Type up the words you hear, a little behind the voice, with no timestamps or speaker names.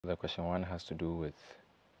The question 1 has to do with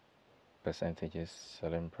percentages,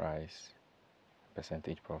 selling price,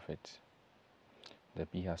 percentage profit. The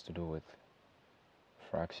B has to do with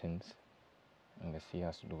fractions, and the C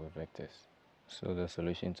has to do with vectors. So the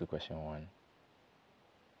solution to question 1.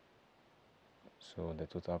 So the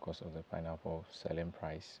total cost of the pineapple, selling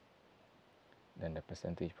price, then the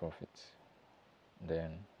percentage profit,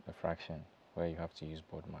 then the fraction where you have to use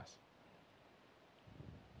board mass.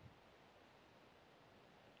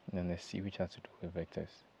 And then the C, which has to do with vectors,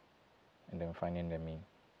 and then finding the mean.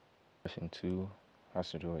 Question 2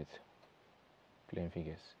 has to do with plain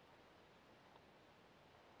figures.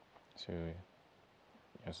 So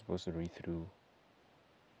you're supposed to read through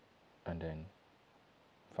and then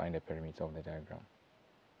find the perimeter of the diagram.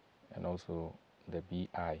 And also the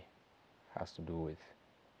BI has to do with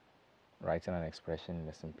writing an expression in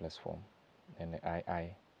the simplest form. And the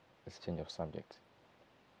II is change of subject.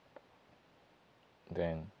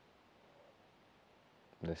 Then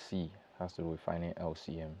the C has to do with finding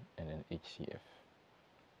LCM and then HCF.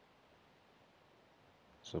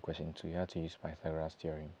 So question 2, you have to use Pythagoras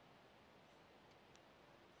theorem.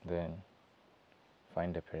 Then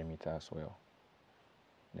find the perimeter as well.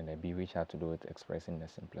 Then the B, which had to do with expressing the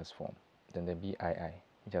simplest form. Then the BII,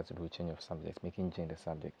 which had to do with change of subject, making change the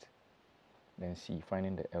subject. Then C,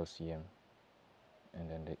 finding the LCM, and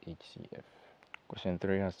then the HCF. Question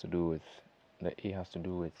 3 has to do with, the A has to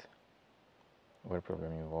do with word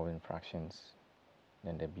problem involving fractions.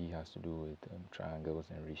 Then the B has to do with triangles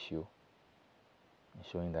and ratio, and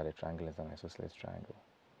showing that a triangle is an isosceles triangle.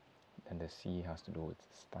 Then the C has to do with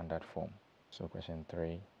standard form. So question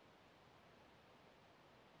 3,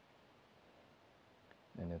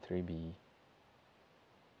 then the 3B,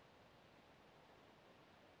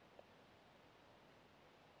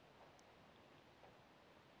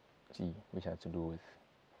 C, which had to do with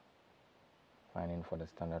finding for the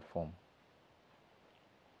standard form.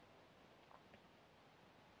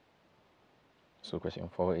 So question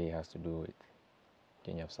 4A has to do with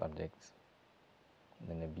change of subjects.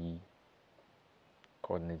 Then the B,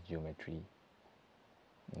 coordinate geometry.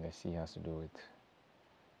 And the C has to do with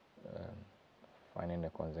finding the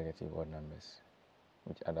consecutive odd numbers,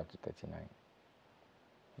 which add up to 39.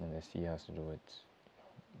 And the C has to do with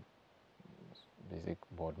basic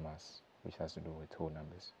board mass, which has to do with whole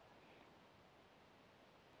numbers.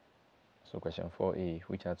 So question 4A,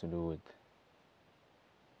 which has to do with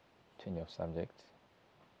change of subject,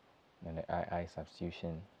 and the II,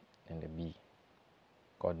 substitution, and the B,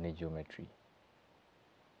 coordinate geometry.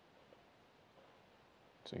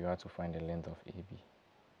 So you have to find the length of AB.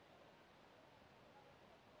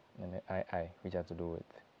 And the II, which has to do with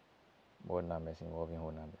board numbers involving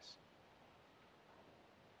whole numbers.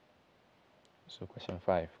 So question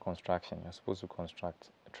 5, construction. You're supposed to construct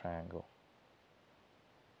a triangle.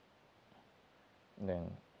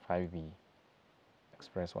 Then 5B,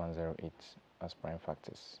 express 108 as prime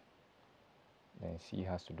factors. Then C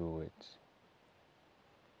has to do with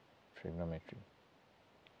trigonometry.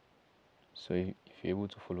 So if you're able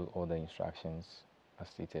to follow all the instructions as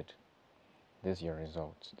stated, this is your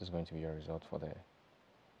result. This is going to be your result for the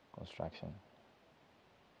construction.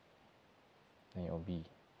 Then your B,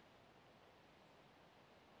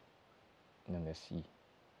 and then the C.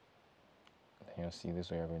 Then your C, this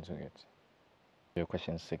is what you're going to get. Your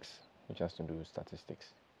question 6, which has to do with statistics.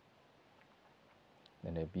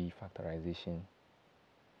 Then the B, factorization.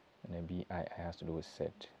 And the BI has to do with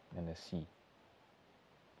set. Then the C,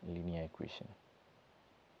 linear equation.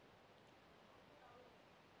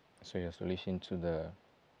 So your solution to the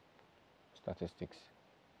statistics.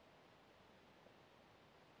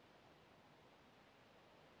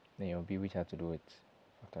 Then your B, which has to do with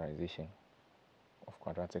factorization of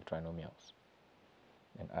quadratic trinomials.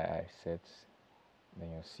 Then II, sets.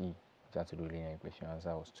 Then your C, which has to do with linear equation. Your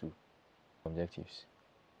answer was 2. Objectives.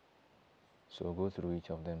 So go through each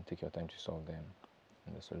of them, take your time to solve them,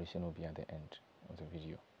 and the solution will be at the end of the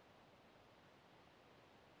video.